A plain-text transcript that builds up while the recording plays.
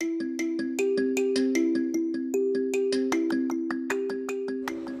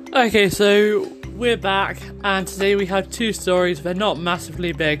Okay, so we're back, and today we have two stories. They're not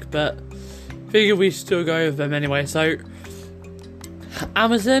massively big, but figure we should still go over them anyway. So,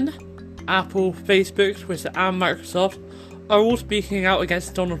 Amazon, Apple, Facebook, Twitter, and Microsoft are all speaking out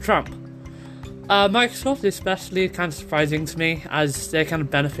against Donald Trump. Microsoft is especially kind of surprising to me, as they're kind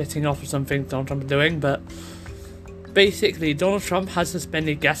of benefiting off of something Donald Trump is doing, but basically, Donald Trump has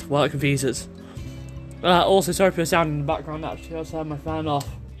suspended guest work visas. Also, sorry for the sound in the background, actually, I also have my fan off.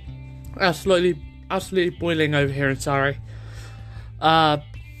 Absolutely boiling over here in Surrey. But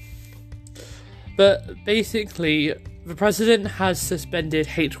basically, the president has suspended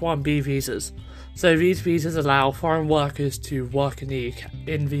H-1B visas. So these visas allow foreign workers to work in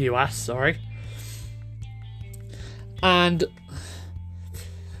the US, And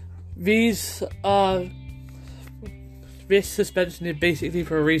this suspension is basically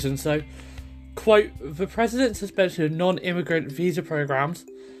for a reason. So, quote, the president's suspension of non-immigrant visa programs,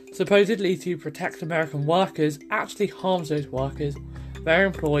 supposedly to protect American workers, actually harms those workers, their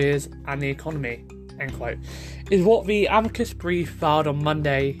employers, and the economy, end quote, is what the amicus brief filed on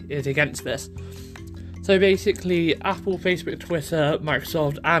Monday is against this. So basically, Apple, Facebook, Twitter,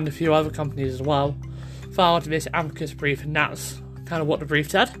 Microsoft, and a few other companies as well filed this amicus brief, and that's kind of what the brief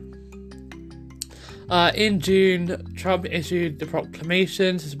said. In June, Trump issued the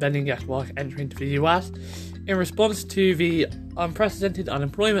proclamation suspending guest work entry into the US in response to the unprecedented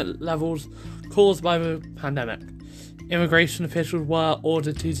unemployment levels caused by the pandemic. Immigration officials were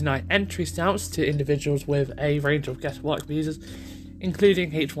ordered to deny entry stamps to individuals with a range of guest work visas,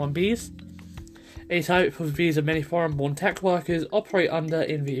 including H-1Bs, a type of visa many foreign-born tech workers operate under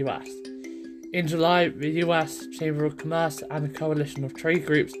in the US. In July, the US Chamber of Commerce and a coalition of trade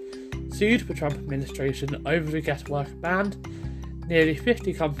groups sued the Trump administration over the guest work ban. Nearly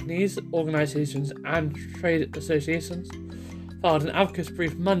 50 companies, organisations and trade associations filed an amicus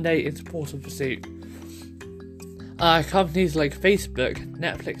brief Monday in support of the suit. Companies like Facebook,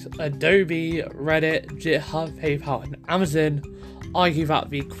 Netflix, Adobe, Reddit, GitHub, PayPal and Amazon argue that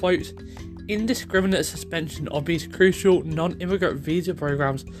the, quote, indiscriminate suspension of these crucial non-immigrant visa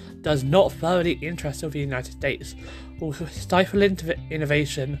programs does not further the interests of the United States, will stifle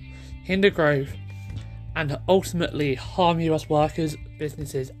innovation, hinder growth, and ultimately harm US workers,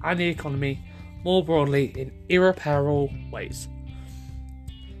 businesses, and the economy more broadly in irreparable ways.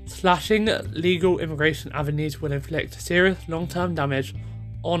 Slashing legal immigration avenues will inflict serious long-term damage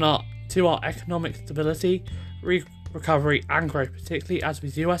to our economic stability, recovery, and growth, particularly as the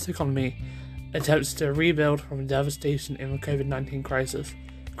US economy attempts to rebuild from the devastation in the COVID-19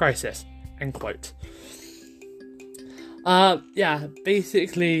 crisis. End quote.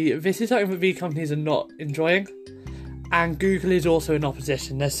 Basically, this is something that the companies are not enjoying, and Google is also in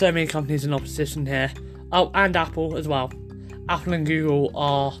opposition. There's so many companies in opposition here. Oh, and Apple as well. Apple and Google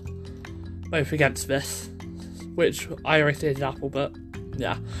are both against this, which I irritated Apple, but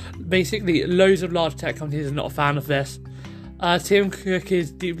yeah. Basically, loads of large tech companies are not a fan of this. Tim Cook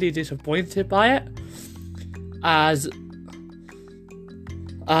is deeply disappointed by it, as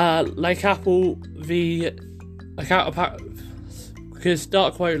like Apple, because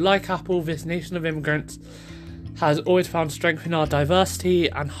start quote, like Apple, this nation of immigrants has always found strength in our diversity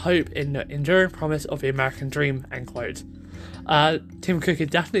and hope in the enduring promise of the American dream, end quote. Tim Cook is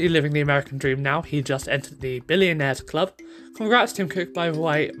definitely living the American dream now. He just entered the Billionaires Club. Congrats, Tim Cook, by the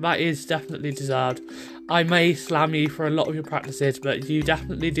way. That is definitely deserved. I may slam you for a lot of your practices, but you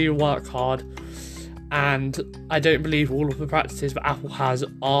definitely do work hard. And I don't believe all of the practices that Apple has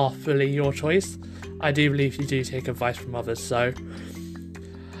are fully your choice. I do believe you do take advice from others, so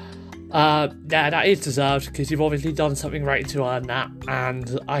that is deserved, because you've obviously done something right to earn that,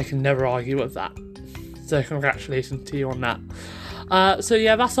 and I can never argue with that. So congratulations to you on that.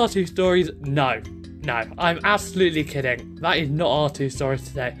 That's our two stories. No, I'm absolutely kidding. That is not our two stories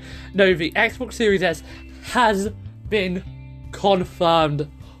today. No, the Xbox Series S has been confirmed.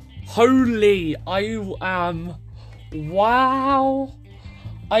 Holy, wow.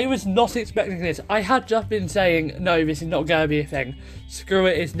 I was not expecting this. I had just been saying, no, this is not going to be a thing. Screw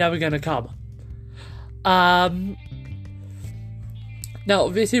it, it's never going to come. Now,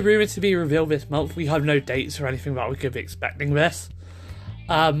 this is rumoured to be revealed this month. We have no dates or anything that we could be expecting this.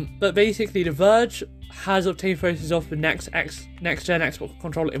 But basically, The Verge has obtained photos of the next-gen Xbox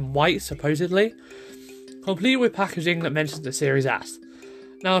controller in white, supposedly, complete with packaging that mentions the Series S.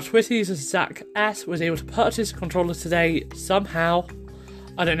 Now, Twitter user Zach S was able to purchase the controller today somehow.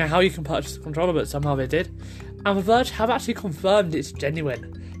 I don't know how you can purchase the controller, but somehow they did. And The Verge have actually confirmed it's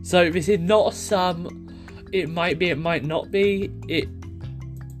genuine. So this is not it might be, it might not be. It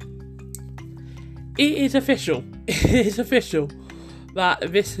is official. It is official.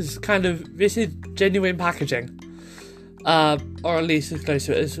 that this is genuine packaging, or at least as close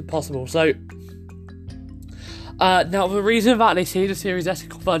to it as possible. So, now the reason that they say the Series S is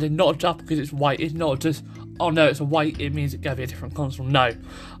converted not just because it's white, it's not just, oh no, it's a white, it means it's going to be a different console. No.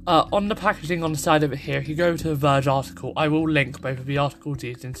 On the packaging on the side of it here, if you go to the Verge article, I will link both of the articles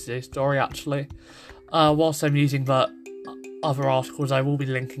used in today's story actually. Whilst I'm using the other articles, I will be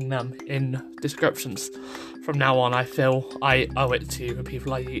linking them in descriptions. From now on, I feel I owe it to the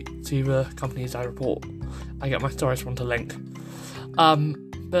people to the companies I get my stories from to link.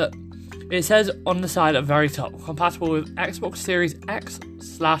 But it says on the side at the very top, compatible with Xbox Series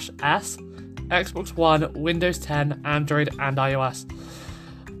X/S, Xbox One, Windows 10, Android, and iOS.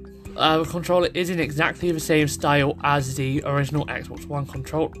 The controller isn't exactly the same style as the original Xbox One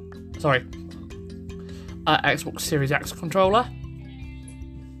Xbox Series X controller.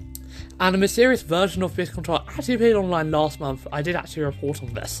 And a mysterious version of this controller actually appeared online last month. I did actually report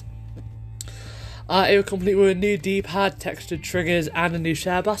on this. It was complete with a new D-pad, textured triggers, and a new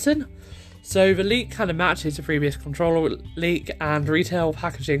share button. So the leak kind of matches the previous controller leak, and retail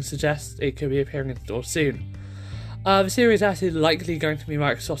packaging suggests it could be appearing in stores soon. The Series S is likely going to be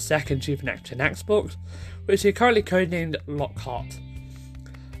Microsoft's second cheaper next-gen Xbox, which is currently codenamed Lockhart.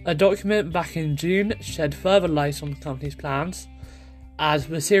 A document back in June shed further light on the company's plans, as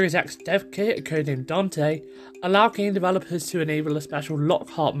the Series X dev kit, codenamed Dante, allowed game developers to enable a special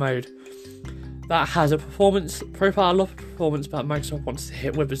Lockhart mode that has a profile of performance that Microsoft wants to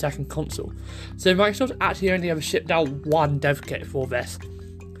hit with the second console. So Microsoft actually only ever shipped out one dev kit for this,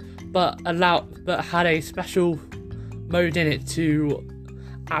 but had a special mode in it to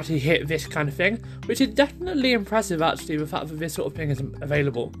actually hit this kind of thing, which is definitely impressive actually, the fact that this sort of thing is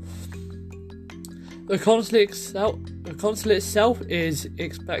available. The console itself is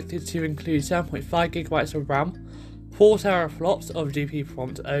expected to include 7.5 gigabytes of RAM, 4 teraflops of GPU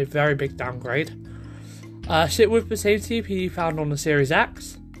performance, a very big downgrade. Shipped with the same CPU found on the Series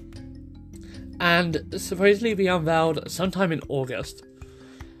X, and supposedly be unveiled sometime in August.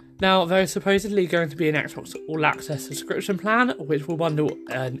 Now, there is supposedly going to be an Xbox All Access subscription plan, which will bundle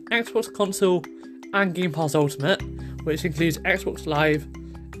an Xbox console and Game Pass Ultimate, which includes Xbox Live,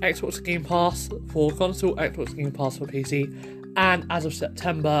 Xbox Game Pass for console, Xbox Game Pass for PC, and as of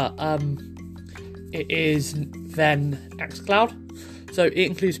September, it is then xCloud. So it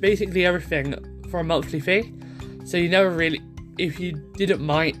includes basically everything for a monthly fee. So you never really, if you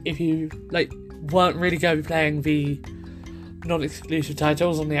weren't really going to be playing the non-exclusive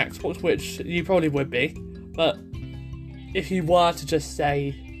titles on the Xbox, which you probably would be, but if you were to just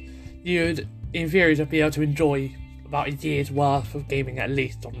say, you'd in theory just be able to enjoy about a year's worth of gaming at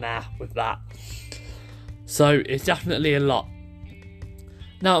least on there with that. So it's definitely a lot.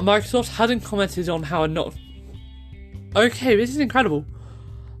 Now, Microsoft hasn't commented on how Okay, this is incredible.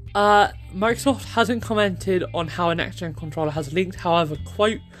 Microsoft hasn't commented on how a next-gen controller has leaked. However,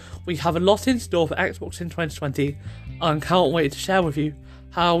 quote, "We have a lot in store for Xbox in 2020 and can't wait to share with you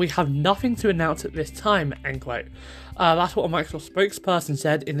how we have nothing to announce at this time," end quote. That's what a Microsoft spokesperson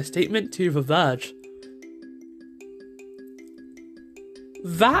said in a statement to The Verge.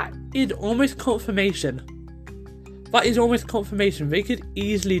 That is almost confirmation. They could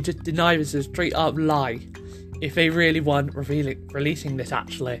easily just deny this as a straight up lie if they really weren't releasing this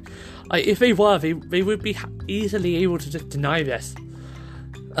actually. If they were, they would be easily able to just deny this.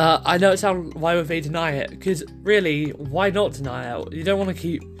 I know it sounds, why would they deny it? Because really, why not deny it? You don't want to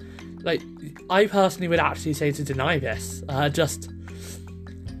keep, I personally would actually say to deny this, just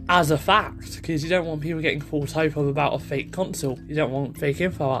as a fact, because you don't want people getting false hope about a fake console. You don't want fake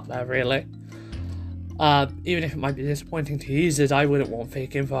info out there, really. Even if it might be disappointing to users, I wouldn't want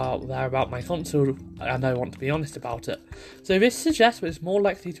fake info out there about my console, and I want to be honest about it. So this suggests that it's more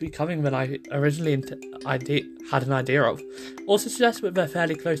likely to be coming than I originally had an idea of. Also suggests that they're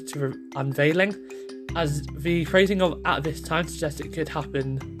fairly close to unveiling, as the phrasing of "at this time" suggests it could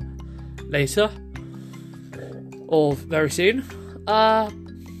happen later, or very soon.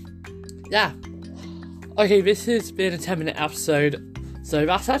 Yeah. Okay, this has been a 10-minute episode, so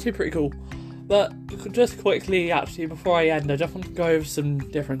that's actually pretty cool. But just quickly, actually, before I end, I just want to go over some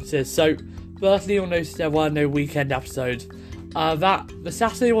differences. So, firstly, you'll notice there were no weekend episodes. The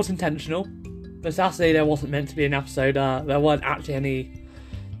Saturday was intentional. The Saturday there wasn't meant to be an episode. There weren't actually any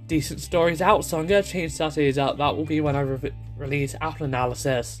decent stories out, so I'm going to change Saturdays up. That will be when I release Apple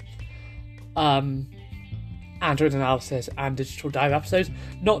Analysis, Android Analysis, and Digital Dive episodes.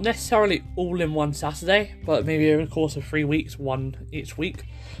 Not necessarily all in one Saturday, but maybe over the course of 3 weeks, one each week,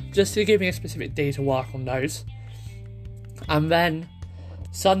 just to give me a specific day to work on those. And then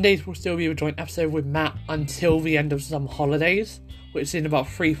Sundays will still be a joint episode with Matt until the end of some holidays, which is in about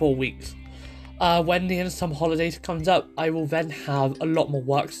 3-4 weeks. When the end of summer holidays comes up, I will then have a lot more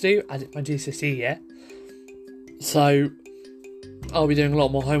work to do, as it's my GCSE year. So I'll be doing a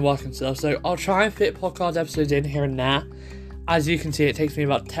lot more homework and stuff. So I'll try and fit podcast episodes in here and there. As you can see, it takes me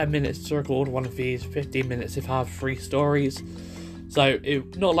about 10 minutes to record one of these, 15 minutes if I have 3 stories. So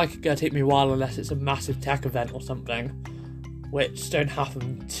it's not like it's going to take me a while unless it's a massive tech event or something, which don't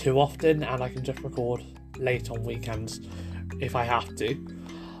happen too often, and I can just record late on weekends if I have to.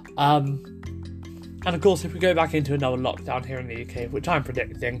 And of course, if we go back into another lockdown here in the UK, which I'm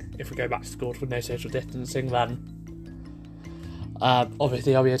predicting, if we go back to school with no social distancing, then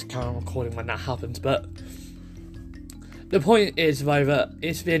obviously I'll be able to carry on recording when that happens. But the point is, though, that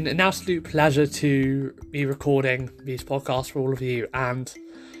it's been an absolute pleasure to be recording these podcasts for all of you, and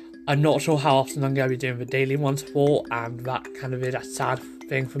I'm not sure how often I'm going to be doing the daily ones for, and that kind of is a sad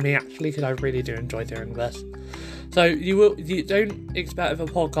thing for me, actually, because I really do enjoy doing this. So you don't expect the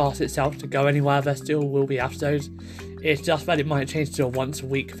podcast itself to go anywhere. There still will be episodes. It's just that it might change to a once a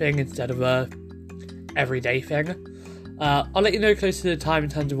week thing instead of a everyday thing. I'll let you know closer to the time in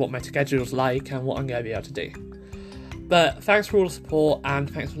terms of what my schedule's like and what I'm going to be able to do. But thanks for all the support, and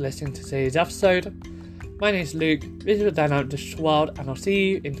thanks for listening to today's episode. My name's Luke, this is the Dynamic Digital World, and I'll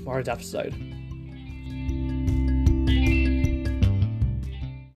see you in tomorrow's episode.